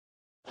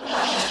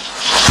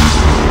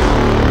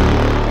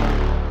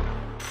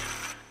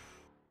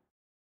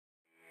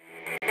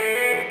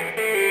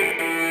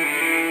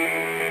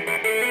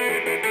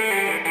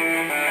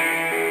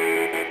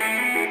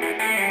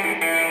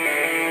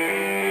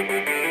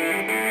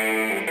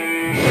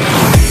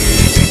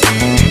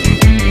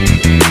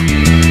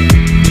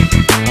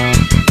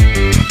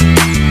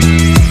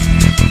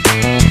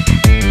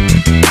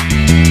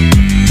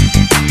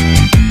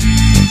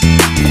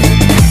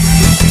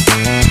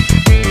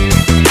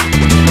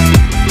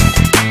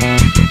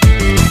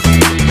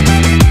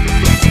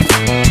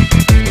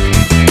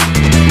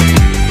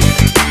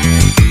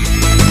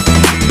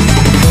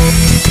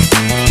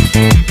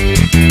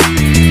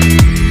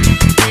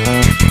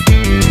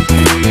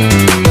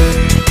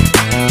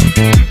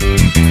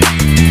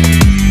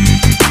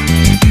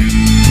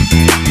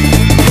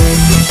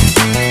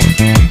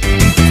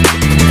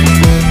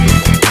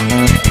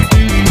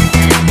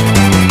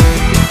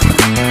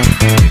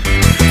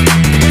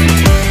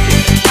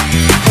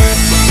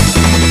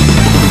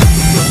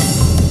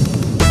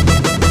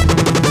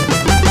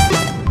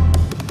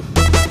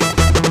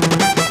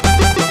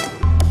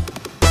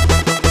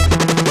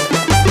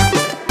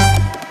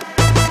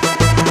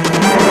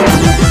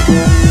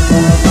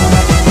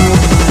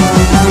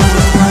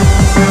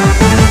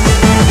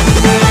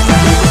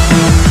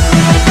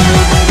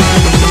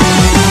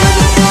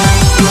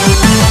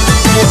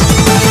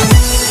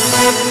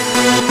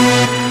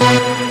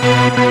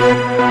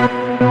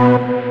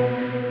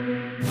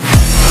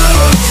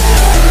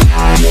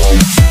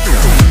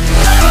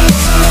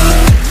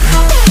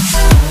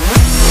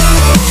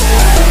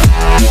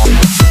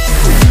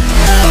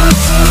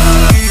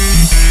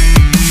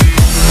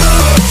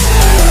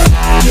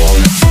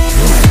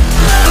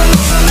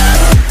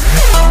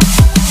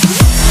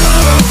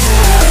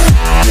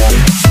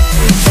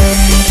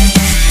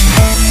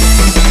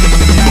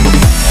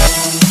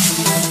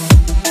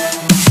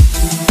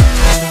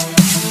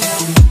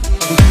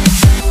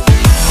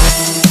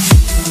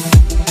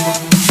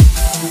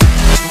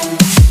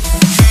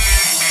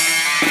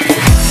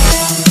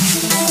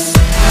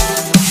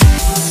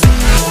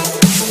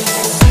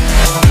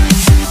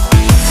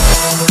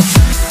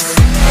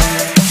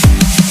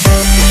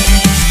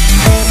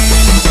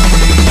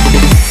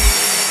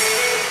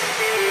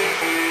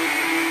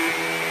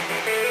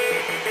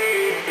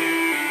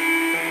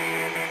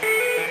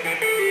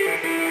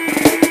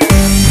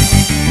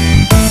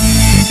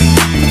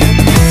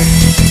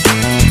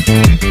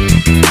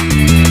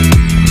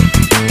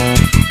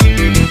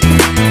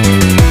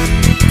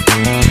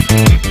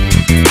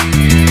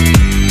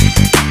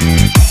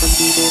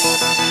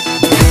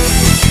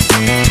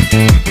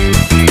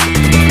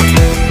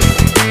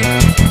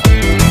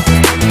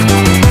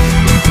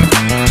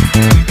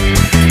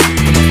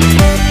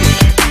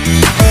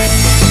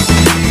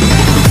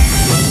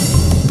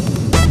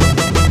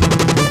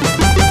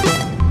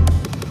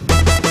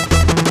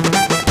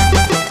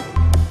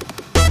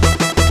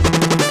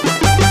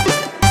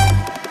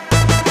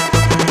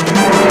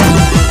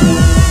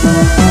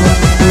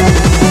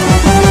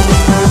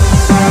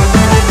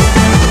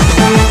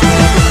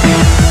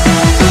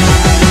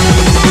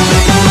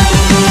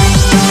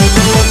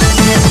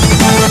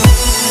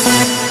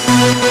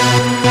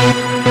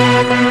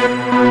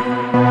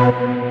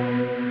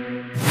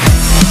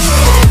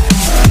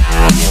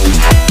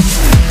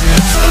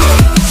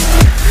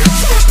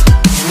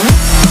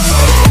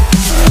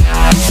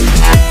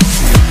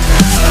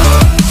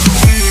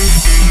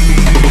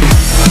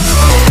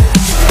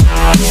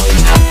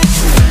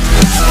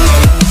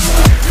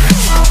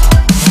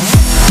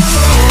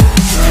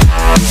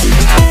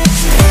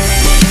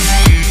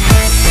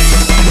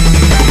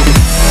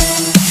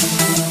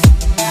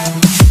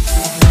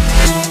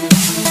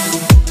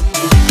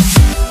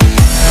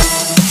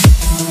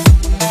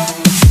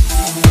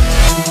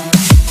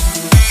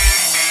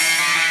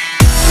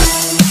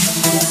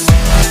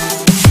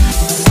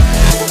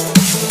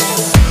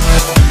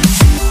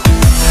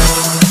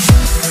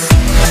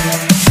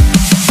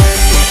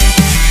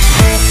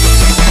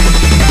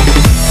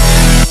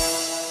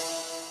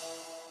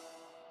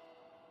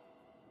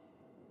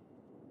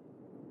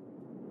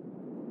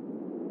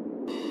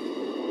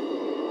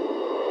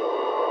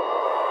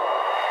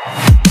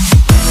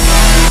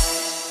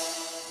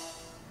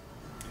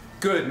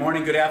Good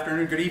morning, good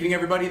afternoon, good evening,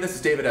 everybody. This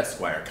is David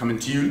Esquire coming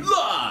to you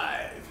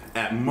live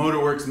at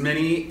Motorwerks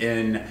MINI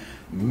in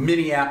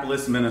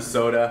Minneapolis,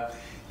 Minnesota.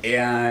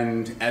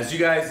 And as you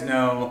guys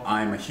know,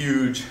 I'm a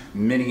huge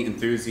Mini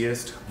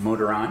enthusiast,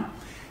 motor-on.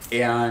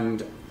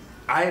 And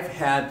I've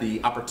had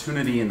the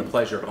opportunity and the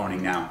pleasure of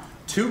owning now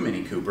two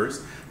Mini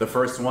Coopers. The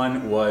first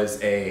one was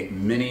a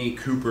Mini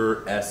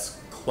Cooper S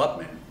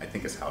Clubman, I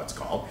think is how it's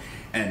called.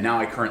 And now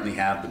I currently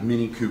have the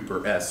Mini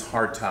Cooper S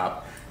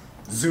hardtop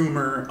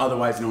Zoomer,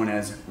 otherwise known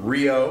as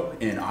Rio,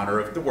 in honor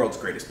of the world's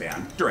greatest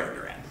band, Duran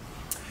Duran.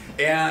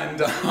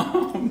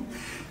 And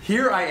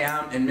here I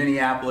am in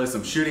Minneapolis.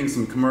 I'm shooting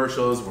some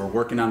commercials. We're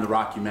working on the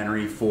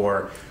rockumentary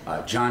for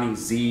Johnny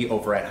Z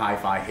over at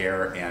Hi-Fi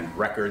Hair and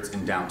Records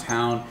in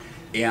downtown.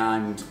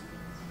 And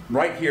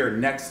right here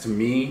next to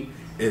me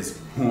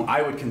is who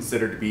I would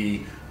consider to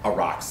be a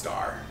rock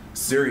star.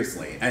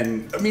 Seriously.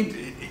 And I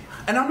mean,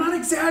 and I'm not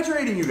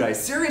exaggerating, you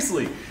guys,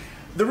 seriously.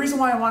 The reason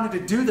why I wanted to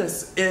do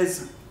this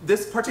is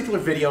this particular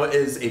video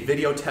is a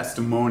video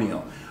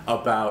testimonial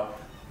about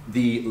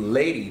the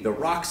lady, the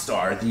rock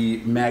star, the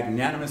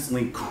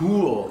magnanimously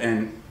cool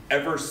and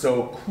ever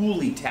so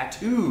coolly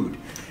tattooed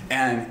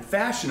and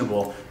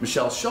fashionable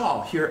Michelle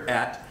Shaw here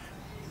at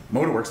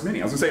Motorwerks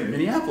MINI. I was gonna say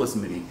Minneapolis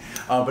MINI,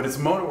 but it's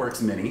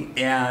Motorwerks MINI,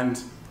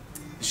 and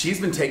she's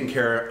been taking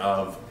care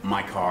of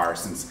my car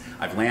since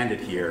I've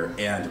landed here.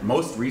 And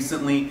most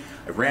recently,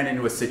 I ran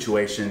into a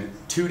situation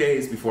 2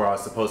 days before I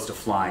was supposed to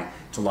fly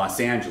to Los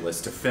Angeles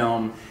to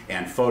film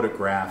and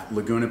photograph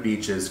Laguna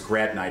Beach's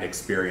grad night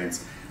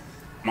experience.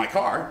 My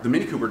car, the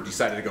Mini Cooper,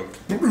 decided to go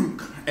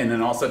and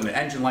then all of a sudden the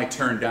engine light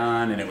turned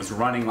on and it was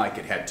running like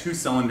it had 2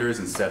 cylinders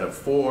instead of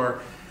 4.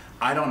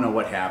 I don't know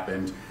what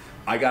happened.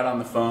 I got on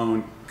the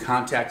phone,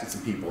 contacted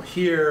some people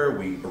here,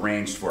 we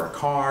arranged for a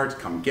car to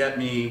come get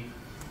me,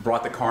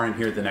 brought the car in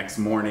here the next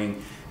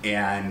morning,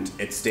 and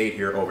it stayed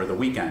here over the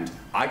weekend.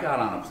 I got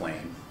on a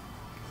plane,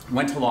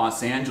 went to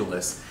Los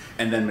Angeles,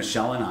 and then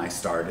Michelle and I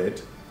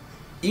started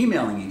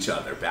emailing each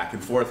other back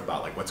and forth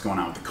about like what's going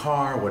on with the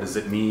car, what does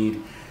it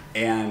need.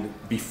 And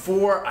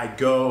before I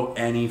go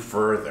any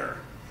further,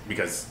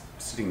 because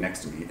sitting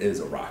next to me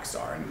is a rock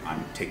star and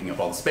I'm taking up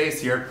all the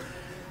space here,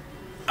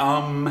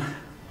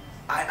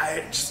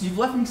 you've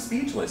left me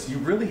speechless. You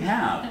really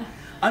have.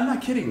 I'm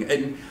not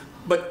kidding.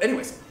 But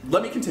anyways,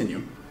 let me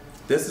continue.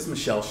 This is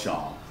Michelle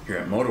Shaw here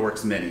at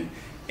Motorwerks MINI,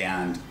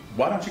 and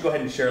why don't you go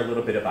ahead and share a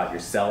little bit about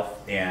yourself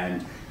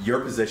and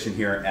your position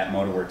here at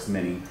Motorwerks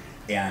MINI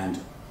and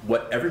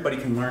what everybody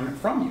can learn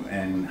from you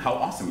and how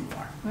awesome you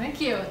are.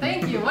 Thank you,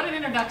 thank you. What an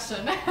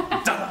introduction.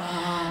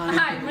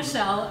 Hi,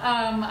 Michelle.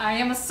 I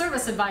am a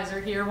service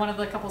advisor here, one of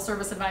the couple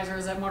service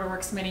advisors at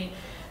Motorwerks MINI.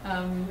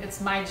 It's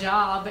my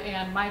job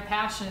and my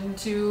passion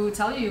to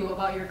tell you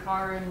about your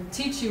car and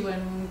teach you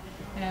and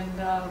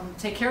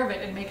take care of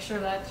it and make sure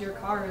that your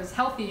car is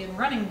healthy and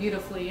running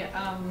beautifully.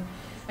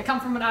 I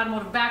come from an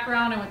automotive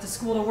background. I went to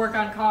school to work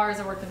on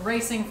cars. I worked in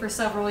racing for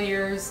several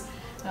years.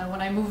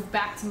 When I moved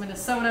back to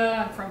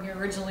Minnesota, I'm from here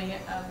originally,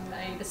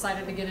 I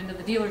decided to get into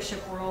the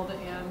dealership world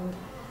and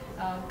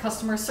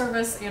customer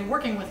service and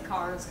working with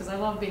cars because I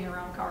love being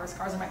around cars.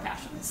 Cars are my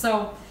passion.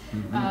 So,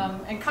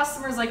 and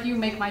customers like you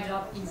make my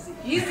job easy.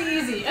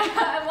 Easy.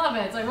 I love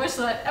it. I wish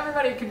that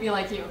everybody could be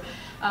like you.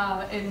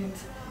 And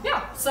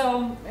yeah,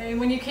 so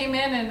when you came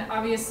in, and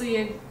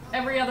obviously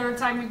every other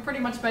time you've pretty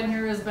much been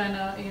here has been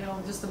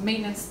just a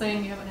maintenance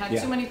thing. You haven't had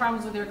too many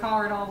problems with your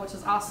car at all, which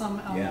is awesome.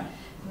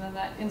 And then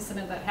that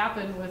incident that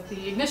happened with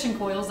the ignition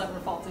coils that were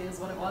faulty is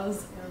what it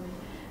was.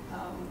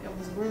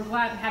 And we're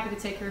glad and happy to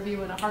take care of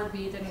you in a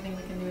heartbeat. Anything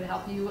we can do to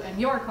help you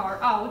and your car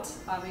out,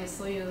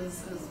 obviously,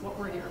 is what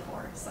we're here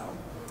for. So.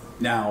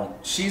 Now,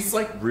 she's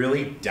like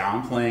really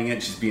downplaying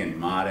it. She's being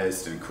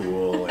modest and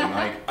cool and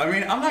like, I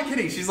mean, I'm not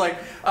kidding. She's like,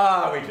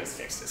 oh, we just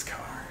fixed this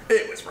car.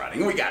 It was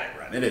running. We got it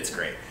running. It's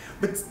great.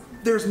 But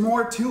there's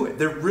more to it.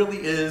 There really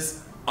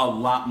is a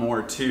lot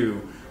more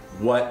to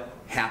what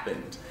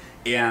happened.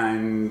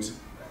 And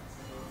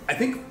I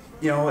think,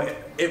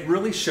 it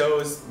really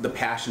shows the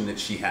passion that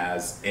she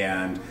has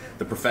and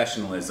the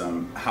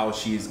professionalism, how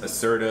she's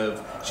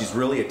assertive. She's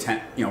really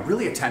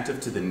attentive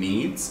to the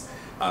needs.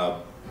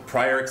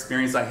 Prior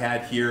experience I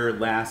had here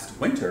last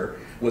winter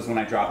was when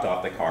I dropped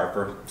off the car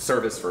for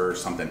service for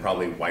something,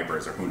 probably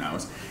wipers or who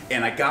knows.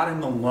 And I got in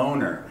the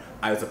loaner.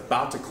 I was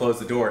about to close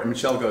the door and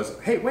Michelle goes,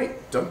 hey,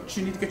 wait, don't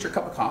you need to get your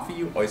cup of coffee?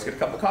 You always get a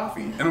cup of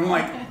coffee. And I'm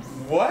like,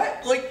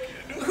 what? Like,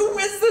 who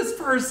is this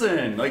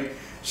person? Like,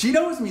 she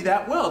knows me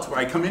that well to where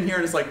I come in here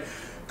and it's like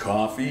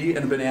coffee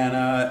and a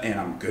banana and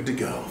I'm good to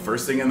go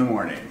first thing in the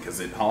morning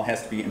because it all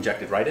has to be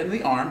injected right into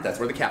the arm. That's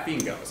where the caffeine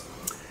goes.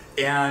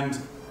 And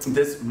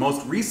this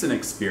most recent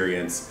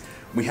experience,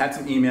 we had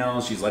some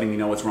emails. She's letting me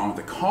know what's wrong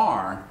with the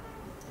car.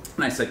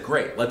 And I said,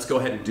 great, let's go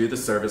ahead and do the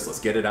service. Let's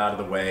get it out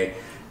of the way.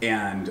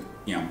 And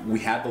we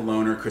had the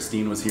loaner.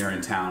 Christine was here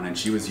in town and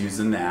she was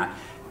using that.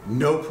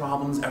 no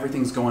problems,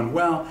 everything's going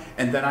well.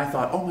 And then I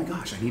thought, oh my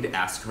gosh, I need to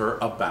ask her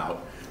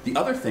about the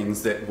other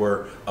things that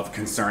were of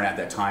concern at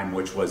that time,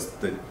 which was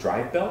the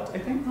drive belt, I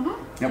think?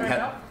 Mm-hmm. Yep, we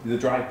had the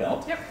drive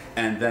belt, yep.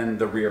 And then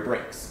the rear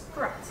brakes.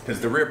 Correct.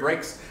 Because the rear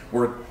brakes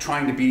were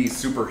trying to be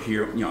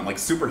superhero, you know, like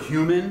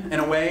superhuman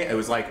in a way. It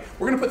was like,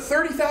 we're gonna put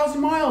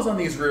 30,000 miles on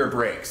these rear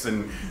brakes,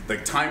 and the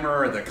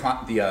timer,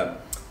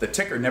 the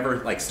ticker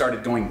never like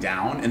started going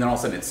down, and then all of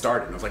a sudden it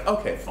started, and I was like,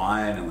 okay,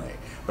 finally.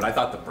 But I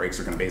thought the brakes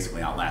were gonna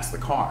basically outlast the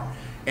car.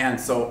 And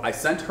so I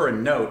sent her a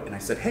note, and I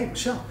said, hey,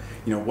 Michelle,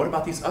 you know, what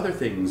about these other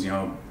things? You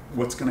know,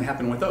 what's gonna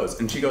happen with those?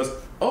 And she goes,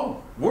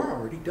 oh, we're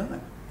already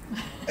done.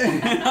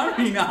 And I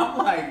mean, I'm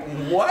like,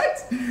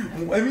 what?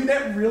 I mean,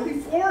 that really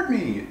floored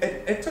me.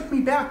 It took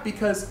me back,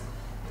 because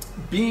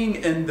being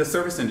in the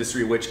service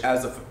industry, which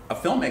as a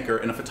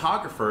filmmaker and a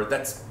photographer,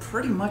 that's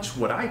pretty much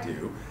what I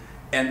do.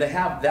 And to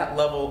have that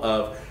level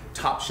of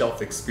top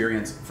shelf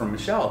experience from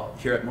Michelle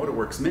here at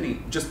Motorwerks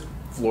MINI just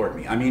floored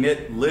me. I mean,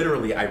 it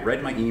literally, I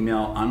read my email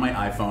on my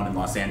iPhone in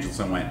Los Angeles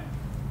and went,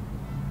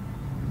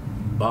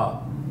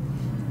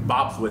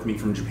 Bob's with me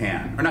from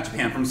Japan, or not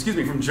Japan,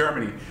 from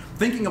Germany,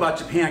 thinking about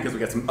Japan because we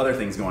got some other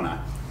things going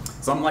on.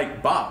 So I'm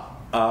like, Bob,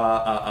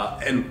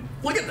 and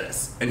look at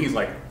this. And he's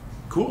like,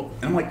 cool.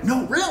 And I'm like,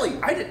 no, really,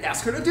 I didn't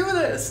ask her to do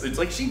this. It's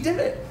like, she did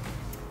it.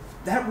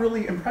 That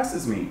really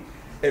impresses me.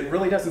 It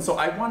really does. And so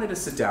I wanted to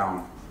sit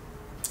down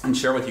and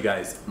share with you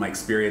guys my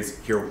experience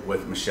here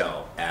with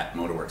Michelle at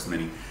Motorwerks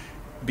MINI.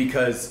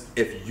 Because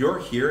if you're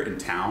here in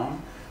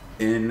town,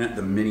 in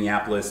the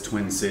Minneapolis,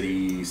 Twin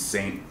Cities,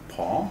 St.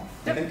 Paul,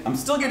 I think. I'm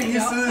still getting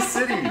used to the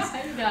cities.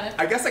 You got it.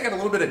 I guess I got a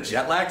little bit of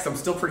jet lag, so I'm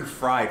still pretty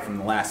fried from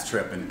the last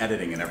trip and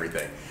editing and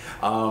everything.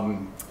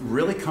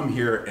 Really come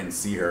here and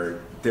see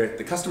her.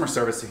 The customer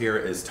service here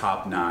is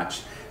top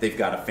notch. They've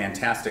got a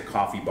fantastic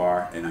coffee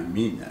bar, and I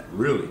mean that,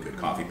 really good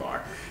coffee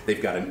bar.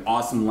 They've got an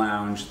awesome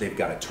lounge. They've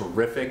got a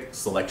terrific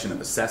selection of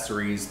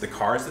accessories. The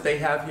cars that they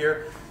have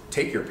here,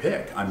 take your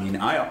pick. I mean,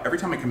 every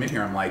time I come in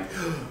here, I'm like,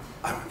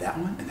 I want that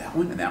one, and that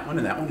one, and that one,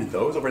 and that one, and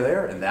those over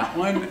there, and that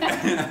one.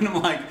 And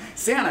I'm like,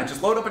 Santa,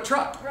 just load up a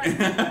truck. Right.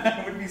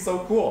 It would be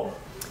so cool.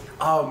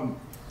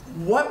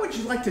 What would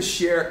you like to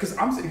share? Because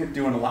I'm sitting here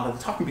doing a lot of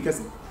the talking,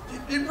 because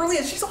it really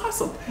is, she's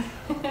awesome.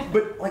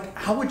 But like,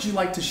 how would you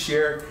like to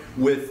share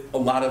with a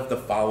lot of the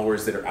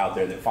followers that are out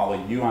there that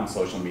follow you on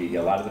social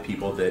media, a lot of the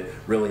people that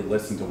really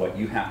listen to what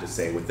you have to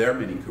say with their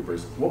Mini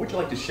Coopers, what would you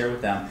like to share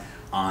with them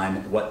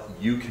on what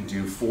you can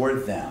do for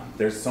them?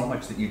 There's so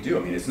much that you do. I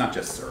mean, it's not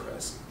just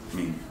service. I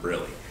mean,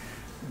 really.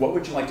 What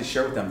would you like to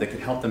share with them that could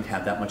help them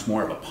have that much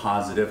more of a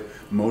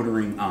positive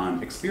motoring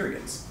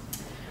experience?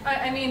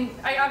 I mean,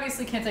 I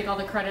obviously can't take all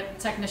the credit.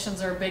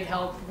 Technicians are a big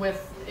help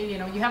with, you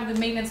know, you have the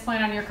maintenance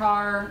plan on your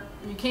car.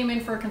 You came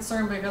in for a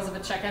concern because of a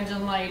check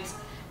engine light.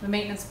 The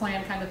maintenance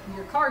plan kind of,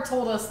 your car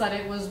told us that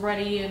it was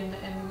ready and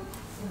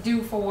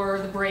due for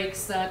the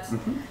brakes, that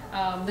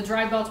the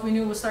drive belts we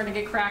knew was starting to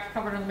get cracked,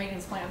 covered on the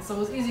maintenance plan. So it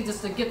was easy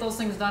just to get those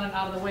things done and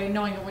out of the way,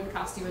 knowing it wouldn't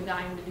cost you a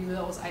dime to do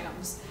those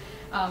items.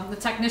 The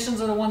technicians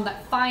are the ones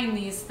that find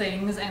these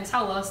things and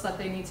tell us that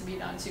they need to be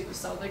done too.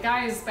 So the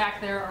guys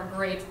back there are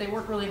great. They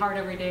work really hard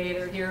every day.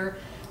 They're here,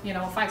 you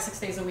know, 5-6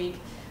 days a week.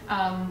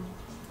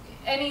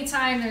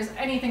 Anytime there's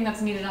anything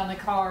that's needed on the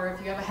car,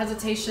 if you have a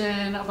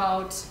hesitation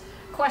about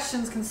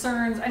questions,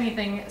 concerns,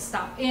 anything,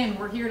 stop in.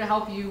 We're here to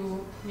help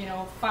you, you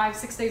know,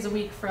 5-6 days a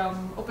week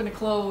from open to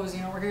close.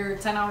 You know, we're here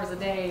 10 hours a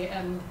day,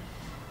 and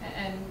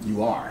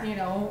you are, you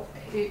know,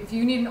 if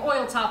you need an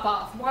oil top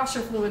off,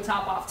 washer fluid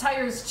top off,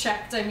 tires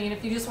checked. I mean,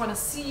 if you just want to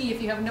see,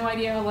 if you have no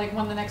idea like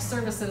when the next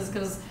service is,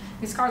 because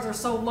these cars are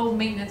so low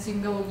maintenance, you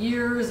can go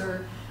years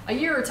or a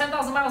year or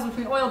 10,000 miles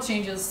between oil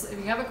changes. If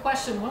you have a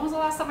question, when was the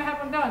last time I had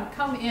one done?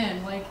 Come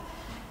in. Like,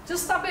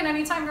 just stop in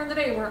anytime during the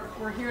day.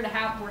 We're here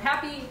to we're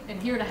happy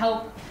and here to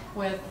help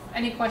with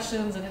any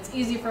questions, and it's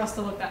easy for us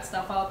to look that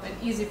stuff up and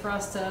easy for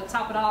us to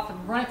top it off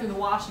and run it through the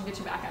wash and get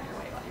you back on your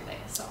way about your day.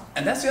 So.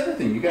 And that's the other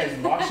thing, you guys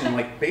wash and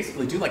like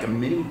basically do like a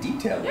mini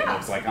detail, it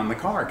looks like, on the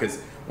car, because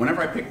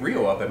whenever I pick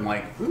Rio up, I'm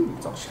like, ooh,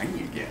 it's all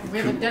shiny again. We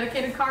have a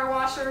dedicated car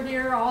washer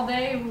here all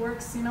day who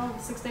works, you know,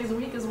 6 days a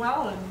week as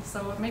well, and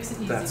so it makes it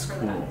easy for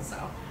them.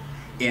 So.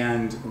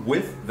 And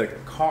with the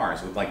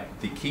cars, with like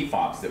the key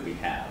fobs that we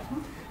have,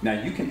 now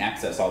you can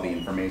access all the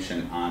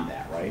information on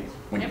that, right?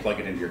 When you plug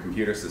it into your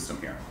computer system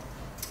here.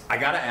 I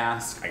gotta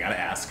ask,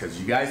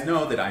 because you guys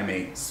know that I'm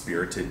a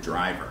spirited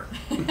driver.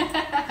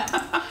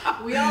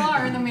 We all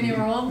are in the Mini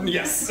world.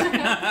 Yes.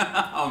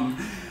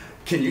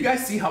 Can you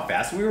guys see how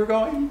fast we were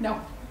going? No.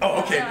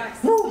 Oh, okay.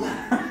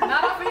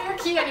 Not up in your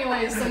key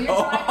anyway, so you're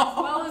driving as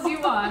well as you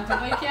want,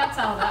 but we can't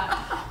tell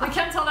that. We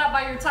can tell that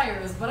by your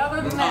tires, but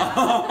other than that.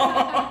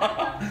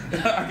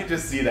 I could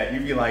just see that.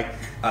 You'd be like,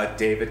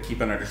 David,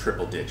 keep it under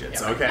triple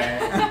digits, okay?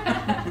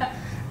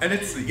 And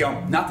it's, you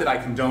know, not that I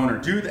condone or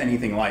do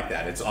anything like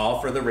that. It's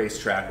all for the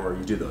racetrack where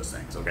you do those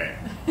things, okay?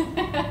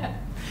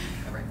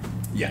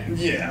 Yeah.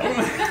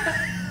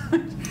 Yeah.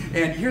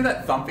 And you hear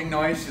that thumping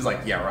noise? She's like,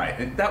 yeah, right.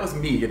 And that was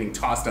me getting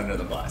tossed under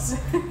the bus.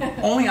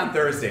 Only on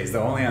Thursdays,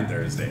 though. Only on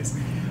Thursdays.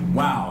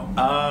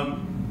 Wow.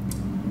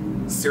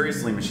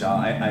 seriously, Michelle,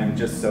 I'm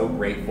just so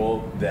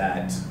grateful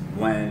that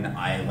when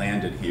I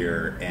landed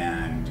here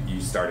and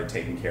you started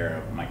taking care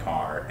of my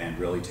car and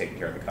really taking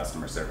care of the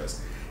customer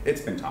service,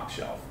 it's been top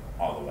shelf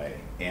all the way.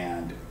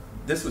 And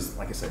this was,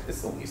 like I said, this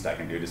is the least I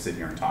can do, to sit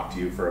here and talk to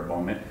you for a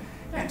moment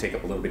and take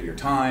up a little bit of your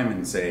time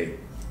and say,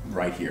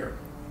 right here,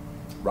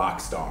 rock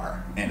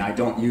star. And I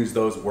don't use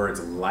those words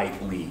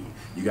lightly.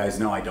 You guys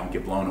know I don't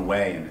get blown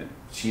away, and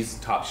she's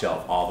top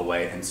shelf all the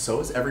way, and so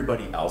is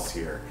everybody else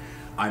here.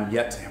 I'm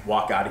yet to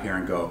walk out of here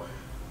and go,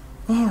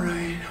 all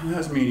right, well, that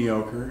was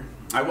mediocre.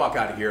 I walk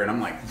out of here and I'm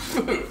like,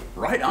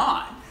 right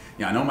on.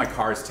 You know, I know my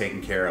car is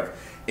taken care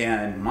of,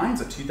 and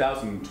mine's a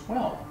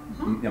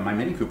 2012, my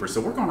Mini Cooper,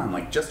 so we're going on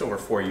like just over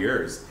 4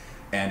 years,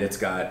 and it's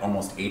got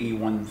almost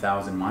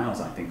 81,000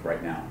 miles, I think,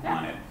 right now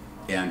on it,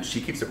 and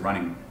she keeps it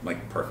running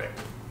like perfect.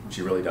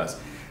 She really does.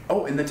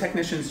 Oh, and the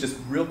technicians, just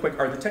real quick,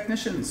 are the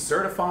technicians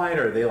certified,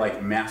 or are they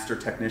like master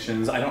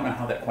technicians? I don't know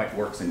how that quite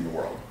works in your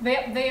world.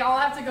 They all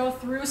have to go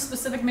through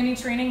specific Mini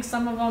training.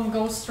 Some of them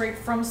go straight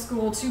from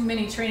school to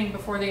Mini training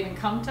before they even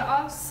come to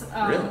us.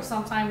 Really?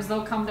 Sometimes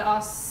they'll come to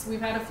us.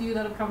 We've had a few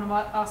that have come to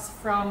us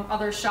from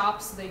other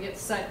shops. They get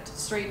sent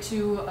straight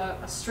to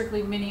a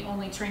strictly Mini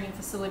only training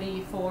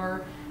facility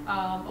for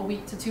a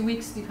week to 2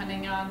 weeks,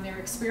 depending on their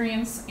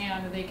experience,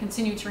 and they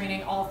continue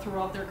training all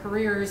throughout their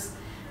careers.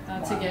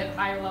 To get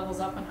higher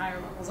levels up and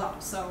higher levels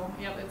up. So,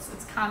 yep,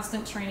 it's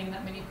constant training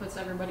that Mini puts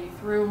everybody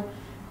through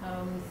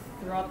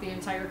throughout the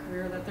entire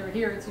career that they're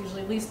here. It's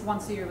usually at least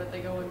once a year that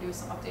they go and do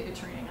some updated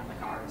training on the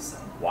cars. So.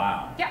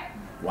 Wow. Yeah.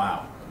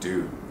 Wow.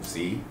 Dude,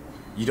 see?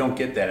 You don't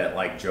get that at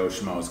like Joe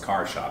Schmo's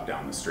car shop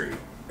down the street.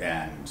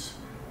 And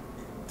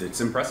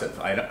it's impressive.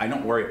 I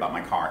don't worry about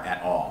my car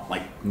at all.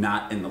 Like,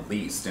 not in the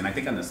least. And I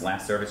think on this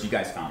last service, you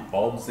guys found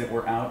bulbs that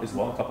were out as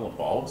well, a couple of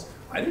bulbs.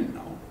 I didn't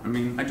know. I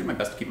mean, I do my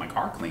best to keep my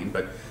car clean,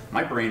 but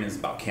my brain is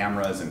about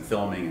cameras and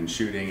filming and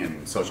shooting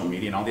and social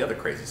media and all the other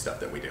crazy stuff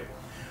that we do.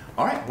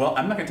 All right, well,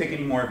 I'm not gonna take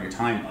any more of your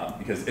time up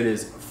because it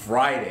is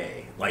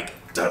Friday, like,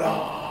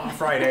 ta-da,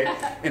 Friday.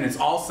 And it's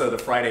also the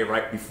Friday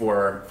right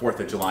before 4th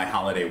of July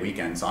holiday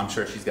weekend, so I'm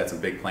sure she's got some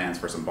big plans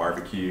for some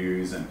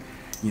barbecues and,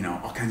 you know,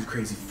 all kinds of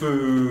crazy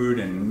food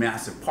and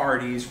massive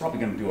parties.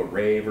 Probably gonna do a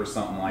rave or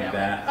something like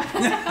that.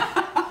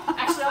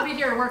 Actually, I'll be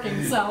here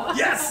working, so.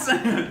 Yes!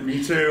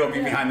 Me too. I'll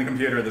be behind the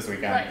computer this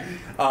weekend.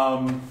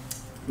 Right.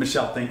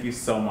 Michelle, thank you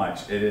so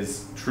much. It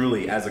is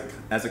truly, as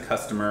a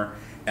customer,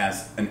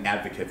 as an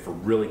advocate for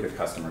really good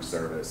customer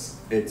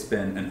service, it's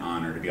been an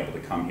honor to be able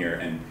to come here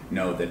and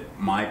know that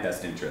my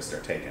best interests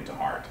are taken to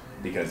heart,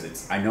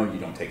 because I know you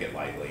don't take it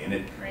lightly, and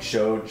it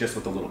showed just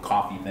with the little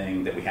coffee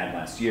thing that we had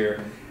last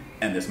year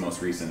and this most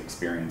recent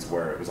experience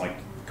where it was like,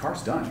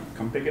 car's done,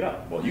 come pick it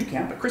up. Well, you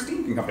can't, but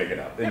Christine can come pick it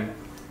up. And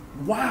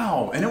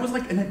wow, and it was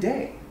like in a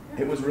day.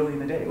 It was really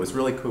in a day. It was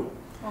really cool.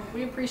 Well,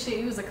 we appreciate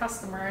you as a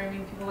customer. I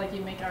mean, people like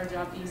you make our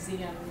job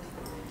easy, and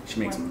she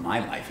makes my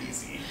life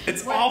easy.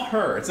 It's all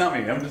her. It's not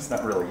me. I'm just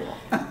not really cool.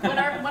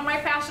 when my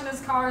passion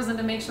is cars and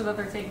to make sure that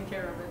they're taken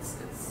care of,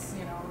 it's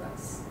you know,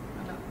 that's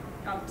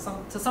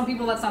to some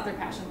people that's not their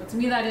passion, but to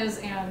me that is,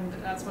 and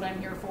that's what I'm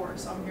here for.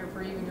 So I'm here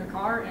for you and your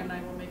car, and I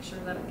will make sure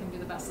that I can do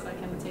the best that I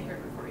can to take care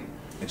of it for you.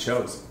 It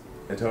shows.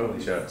 It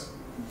totally shows.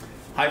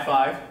 High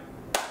five.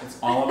 It's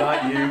all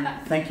about you.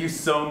 Thank you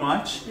so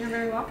much. You're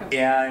very welcome.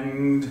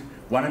 And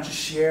why don't you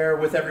share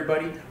with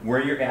everybody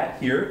where you're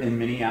at here in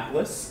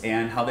Minneapolis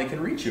and how they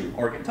can reach you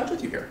or get in touch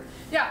with you here.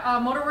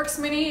 Yeah, Motorwerks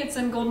MINI. It's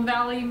in Golden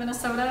Valley,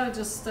 Minnesota,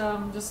 just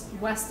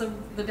west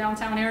of the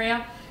downtown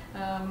area.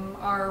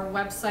 Our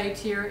website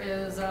here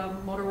is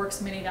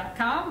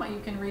motorwerksmini.com.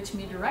 You can reach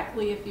me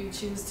directly if you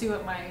choose to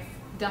at my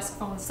desk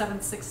phone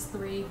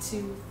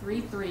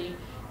 763-233-3793.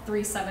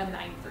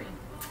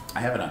 I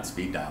have it on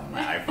speed dial on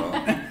my iPhone.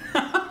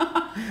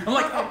 I'm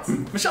like, oh,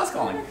 Michelle's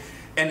calling.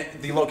 And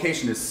the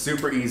location is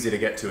super easy to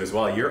get to as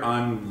well. You're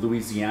on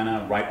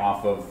Louisiana, right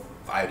off of,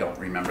 I don't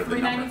remember the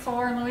number.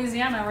 394 in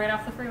Louisiana, right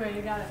off the freeway,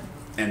 you got it.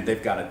 And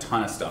they've got a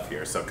ton of stuff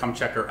here, so come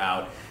check her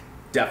out.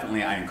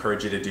 Definitely, I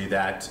encourage you to do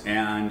that.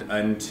 And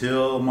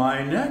until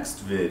my next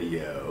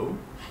video,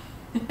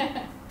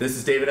 this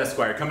is David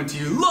Esquire coming to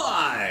you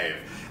live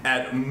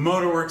at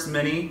Motorwerks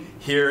MINI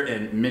here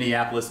in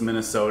Minneapolis,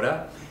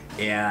 Minnesota.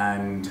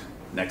 And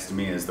next to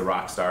me is the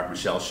rock star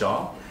Michelle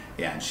Shaw,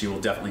 and she will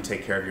definitely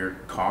take care of your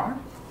car.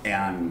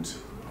 And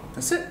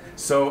that's it.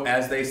 So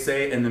as they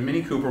say in the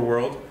Mini Cooper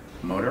world,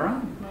 motor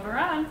on. Motor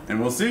on.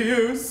 And we'll see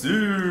you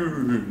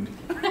soon.